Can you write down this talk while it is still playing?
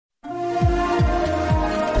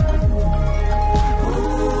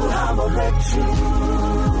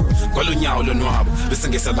Kolunyawo lonwabo bese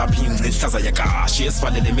ngeselapha ingci ihlaza yakashi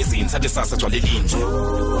esivalele emizini sathi sasa gcwale linje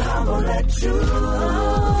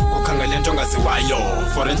ukhangele into ongaziwayo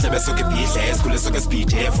for endlebe esuke ibhidle esikhule esuke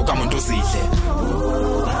esibhidhe evuka umuntu uzidle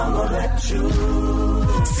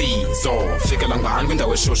sizo fikela ngani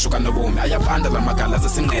kwindawo eshushu kanobomi ayaphanda la magala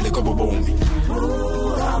zesinqele kobobomi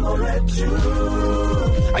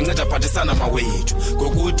anceda phathisana mawethu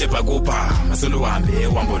ngokude bhakupha maseluhambe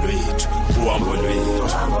uhambo lwethu uhambo lwethu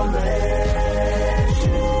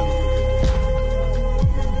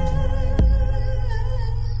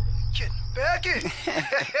Beki.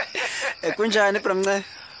 Kunjani Bramnce?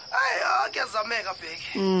 Hayi kuyazameka Beki.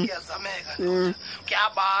 Kuyazameka.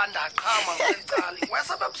 Kuyabanda qhama ngecala.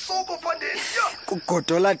 Wesebe busuku phondeni.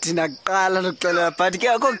 Kugodola thina kuqala lokuxolela but ke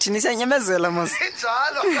akho kuthini siyanyamezela mos.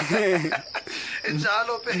 Njalo.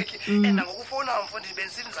 Njalo Beki. Enda ngokufona mfondini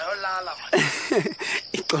benzini zayolala manje.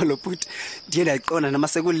 Ixolo futhi ndiye ndayiqona nama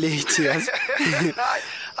sekulate yazi. Hayi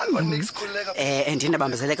akunix khuleka.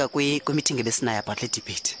 Ndinabambezeleka kwi meeting ebesinayo about le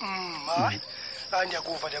debate. Hayi.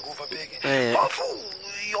 Ndiyakuva Beki. Bafu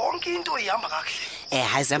yonke into ihamba kahle.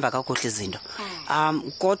 Hayi zihamba kakuhle izinto.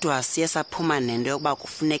 Kodwa siye saphuma nento yokuba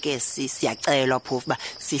kufuneke siyacelwa phofu ba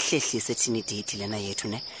sihlehlise thini date lena yethu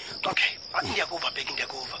ne. Okay. Ndiyakuva Beki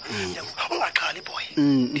ndiyakuva. Ungaxhali boy.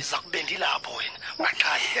 Ndiza kube ndilapho wena.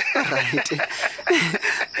 Ungaxhali. Right.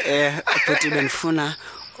 Futhi benifuna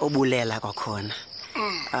obulela kwakhona.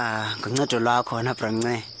 Ngoncedo lwakho na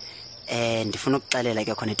Bramnce. Ndifuna ukuxalela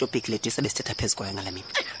ke khona itopic lethu sebesithetha phezukwayo ngalamini.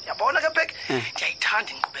 Yabona ke Beki,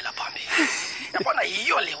 ndiyayithanda inqubela phambili. Yabona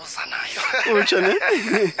yiyo le uzanayo. Utsho ne?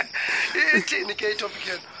 Ithini ke itopic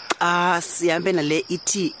yenu? Sihambe nale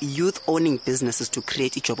ithi youth owning businesses to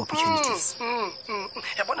create job opportunities.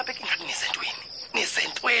 Yabona Beki ngathi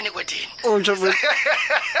nisentweni kwethini. Utsho futhi.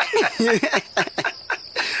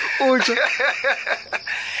 Utsho.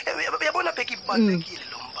 Yabona Beki ibalekile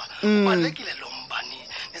lomba. Ubalekile lomba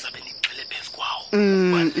nizabe nigxile phezukwawo.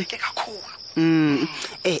 Ubaleke kakhulu.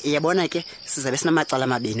 Yabona ke sizabe sinamacala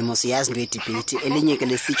amabini mos yazi into yedebate elinye ke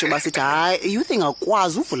lesitsho basithi hayi youth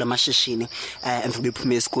ingakwazi uvula amashishini emvume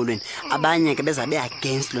iphuma esikolweni abanye ke bezabe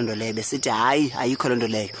against londo leyo besithi hayi ayikho londo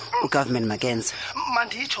leyo ugovernment makenze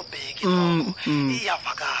manditsho Beki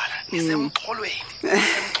iyavakala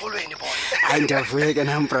nisemxholweni bona hayi ndiyavuya ke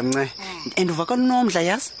nami Bramnce and uvakala nomdla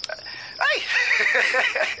yazi hayi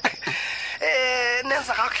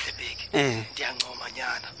nenza kakuhle Beki ndiyancoma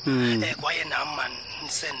nyana kwaye nami man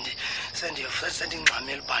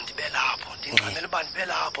sendingxamela ibandi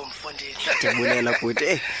belapho mfondini ndiyabulela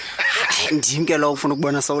futhi ndim ke lo ufuna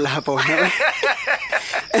ukubona sawulapha wena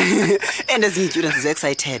and ezinye students is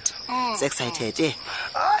excited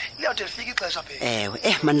hayi liyawuthi lifike ixesha Beki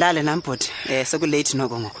ewe mandlale nami bhuti sekulate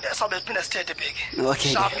noko ngoku sabe siphinda sithethe Beki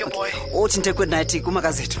okay sharp ke boy uthi into good night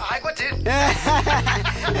kumakazethu hayi kodini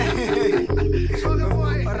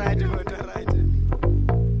all right.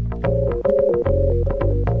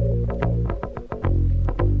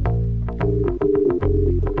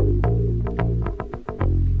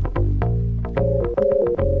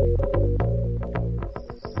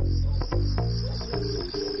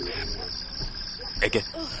 Eke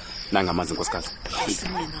nangamanzi nkosikazi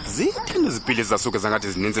zithini izipili zasuke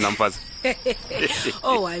zangathi zininzi namfazi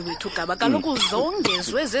Oh hayi wethu gaba kaloku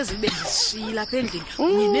zongezwe zezibe zishila apha endlini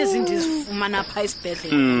kunye nezinto ezifumana apha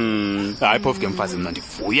esibhedlela hayi phofu ke mfazi mina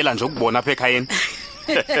ndivuyela nje ukubona apha ekhayeni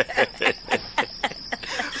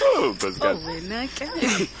nkosikazi wena ke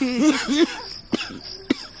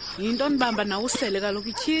yinto nibamba na usele kaloku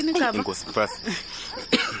ityhini gaba nkosikazi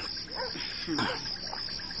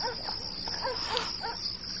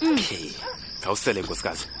Okay. Khawusele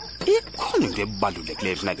nkosikazi. Ikhona into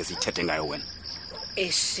ebalulekileyo funeke sithethe ngayo wena.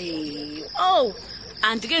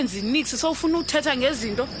 Andikenzi nix sowufuna uthetha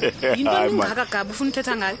ngezinto. Yinto engaka gaba ufuna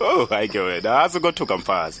uthetha ngayo. Hayi ke wena, asikothuka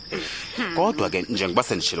mfazi. Kodwa ke njengoba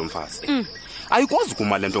sendishilo mfazi. Ayikwazi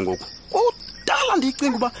kuma lento ngoku. Udala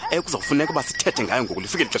ndicinga uba kuzafuneka uba sithethe ngayo ngoku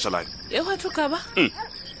lifike ixesha layo. Ewethu gaba.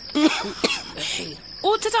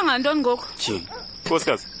 Uthetha ngantoni ngoku? Tyhini.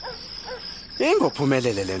 Nkosikazi.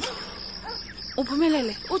 Ingophumelele lento.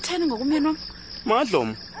 Uphumelele? Utheni ngokumyeni wami?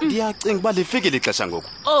 Madlomo, ndiyacinga uba lifikile ixesha ngoku.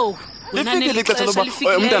 Lifikile ixesha loba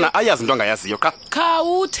umntana ayazi into angayaziyo qha.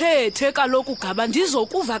 Khawuthethe kaloku gaba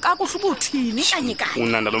ndizokuva kakuhle ubuthini kanye kanye.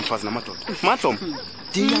 Unanda lo mfazi namadoda. Madlomo,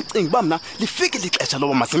 ndiyacinga uba mina lifikile ixesha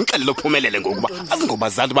loba masimxelele ukuphumelele ngokuba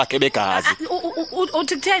azingobazali bakhe begazi.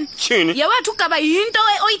 Uthi kutheni? Tyhini. Yewethu gaba yinto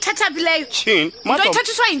oyithathaphileyo. Tyhini. Into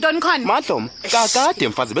oyithathiswa yintoni khona? Madlomo, kakade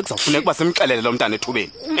mfazi bekuzafuneka uba simxelele lo mntana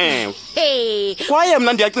ethubeni. Kwaye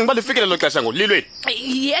mina ndiyacinga uba lifikile lo xesha ngolilweni.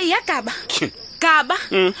 Yagaba. Gaba,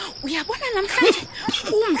 uyabona namhlanje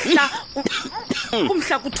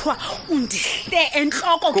umhla kuthiwa undihle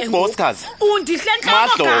enhloko ke ngoku. Nkosikazi. Undihle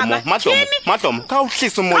enhloko Gaba. Madlomo,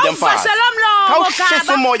 khawuhlisa umoya mfazi. Awufasela umlomo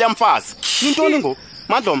Khawuhlisa umoya mfazi. Intoni ngo?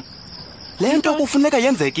 Madlomo. Lento kufuneka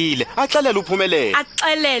yenzekile. Axelele uphumelele.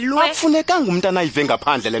 Axelelwe. Akufunekanga umntana ayive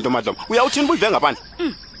ngaphandle lento Madlomo. Uyawuthini buyive ngaphandle?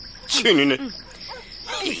 Chini ne?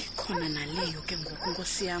 Khona naleyo ke ngoku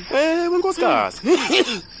Nkosi yami. Wenkosikazi.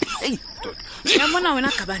 Hey, Yabona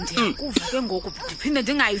wena Gaba ndiyakuva ke ngoku ndiphinde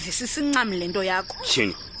ndingayivisisi incam lento yakho.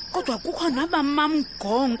 Chini. Kodwa kukho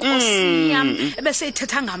nabamamgo Nkosi yami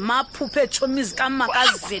ebeseyithetha ngamaphupho etshomizi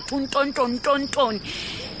kamakazi zethu untontontoni.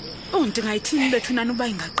 Ndingayithini bethu nani uba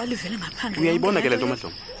ingaqala ivele ngaphandle. Uyayibona ke lento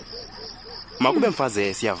Madlomo. Makube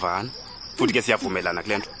mfazi siyavana. Futhi ke siyavumelana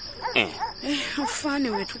kulento. Ufane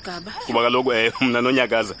wethu Gaba. Kuba kaloku mina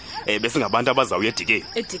noNyakaza besingabantu abazawuya edikeni.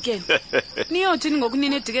 Edikeni. Niyothini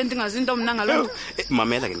ngokunini edikeni ndingazinto mina ngalonto?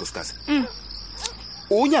 Mamela ke nkosikazi.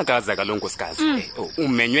 unyakaza kaloku nkosikazi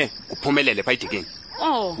umenywe kuphumelele pha idikeni.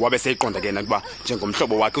 Wabe seyiqonda ke na kuba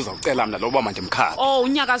njengomhlobo wakhe uzawucela mina loba mandimkhaphe.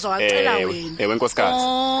 Unyakaza wacela wena. Ewe nkosikazi.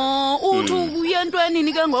 Uthi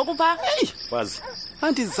uyentweni ke ngoku pha? Wazi.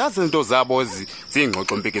 Andizazi into zabo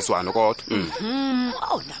zingxoxo mpikiswano kodwa.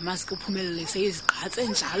 Namazi ke uphumelele seyiziqhatse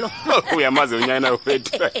njalo. Uyamazi unyana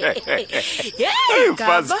wethu.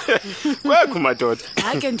 Gaba. Kwekho madoda.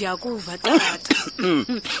 Ake ndiyakuva tata.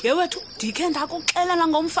 Yewethu dikhe ndakuxelela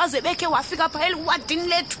ngomfazi ebekhe wafika pha ewadini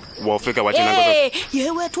lethu. Wafika wathi nankosi.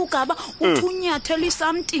 Yewethu Gaba uthunyathela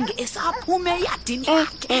isamtingi esaphume eyadini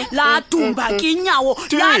yakhe. La dumba kinyawo,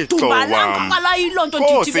 la dumba langakala ilonto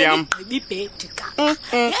ndithi begqiba ibhedi ka.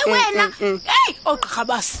 Wena, ogqirha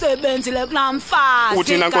basebenzile kulamfazi.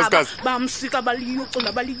 Uthina nkosikazi? Bamsika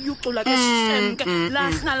baliyucula ke shem ke.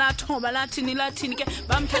 Lahla lathoba lathini ke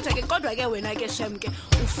bamthetha ke kodwa ke wena ke shem ke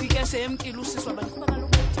ufike semkile usiswa bani kuba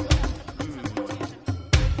kaloku.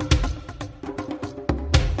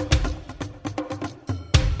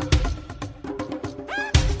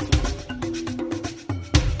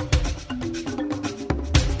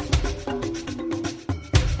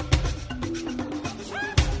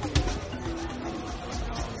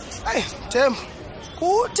 Themba,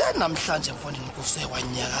 uthe namhlanje mfondini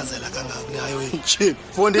kusekwanyakazela kangaka le highway. Chini,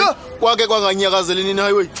 mfondini kwake kwanganyakazela nini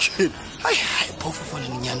highway? Chini. Hayi phofu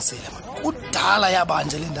mfondini nyanisile man. Kudala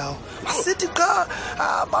yabanje le ndawo. Asithi cha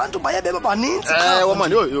abantu baye beba baninzi cha.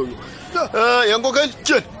 Wamani yo. Yankokheli,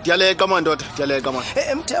 chini. Ndiyaleqa mandoda, ndiyaleqa man.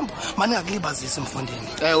 Mthembu, mani ngakulibazisa mfondini.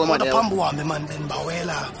 Wamani. Phambi uhambe man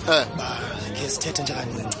benibawela. Ke sithethe nje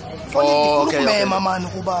kancinci. Okay. Mema man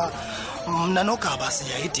kuba mna noGaba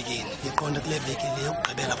siya edikeni iqonde kule veki le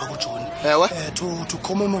yokugqibela pha kuJuni to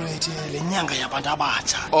commemorate le nyanga yabantu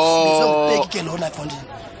abatsha sibizwe ngupeki ke lona mfondini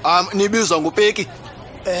nibizwa ngupeki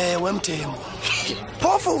wemthembu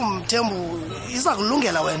phofu mthembu iza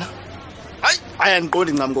kulungela wena hayi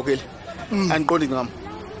ayandiqondi ncam nkokheli andiqondi ncam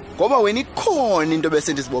ngoba wena ikhona into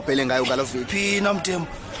bese ndizibophele ngayo ngalo veki phina mthembu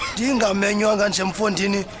ndingamenywanga nje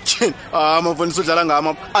mfondini chini mfondisi udlala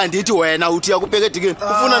ngama andithi wena uthi yakupeka edikeni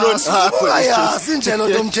ufuna ntoni ayazi nje lo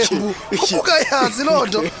nto mthembu ubukayazi lo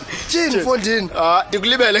nto chini mfondini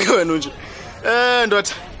ndikulibele ke wena nje ndoda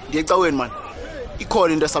ndiyecaweni man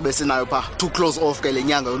ikhona into esabe sinayo pha to close off ke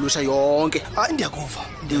lenyanga yolusha yonke ndiyakuva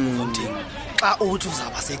mthembu xa uthi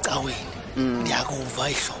uzaba secaweni ndiyakuva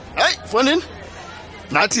ihlo hey mfondini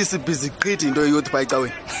nathi sibhizi qhithi into youth pha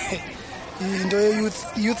ecaweni into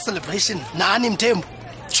youth celebration nani mthembu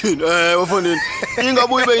chini mfondini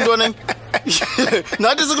ingabuyi be intoni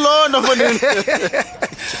nathi sikulonda mfondini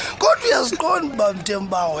kodwa uyaziqonda ba mthembu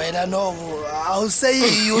ba wena noko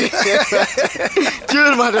awuseyiyo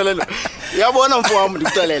chini madalelo yabona mfowami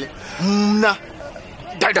ndikuxelele mna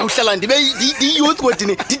dada uhlala ndibe youth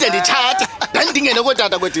kwedini ndide ndithathe ndingene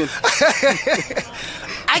kodada kwedini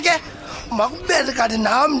ake makubele kanti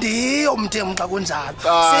nami ndiyo mthembu xa kunjalo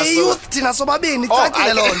seyouth thina sobabini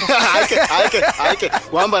cacile loo nto hayike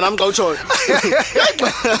uhamba nami xa utshoyo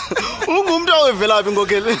ungumntu owevelaphi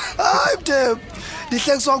inkokheli hayi mthembu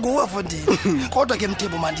ndihlekiswa nguwe mfondini kodwa ke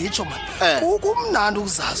mthembu manditsho mani kumnandi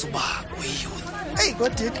ukuzazi uba uyiyouth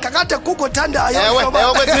kodini kakade kukho thandayo ewe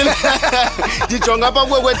kwedini ndijonga apha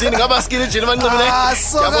kuwe kwedini ngaba skini jini banxibile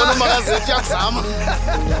yabona umakazethu yakuzama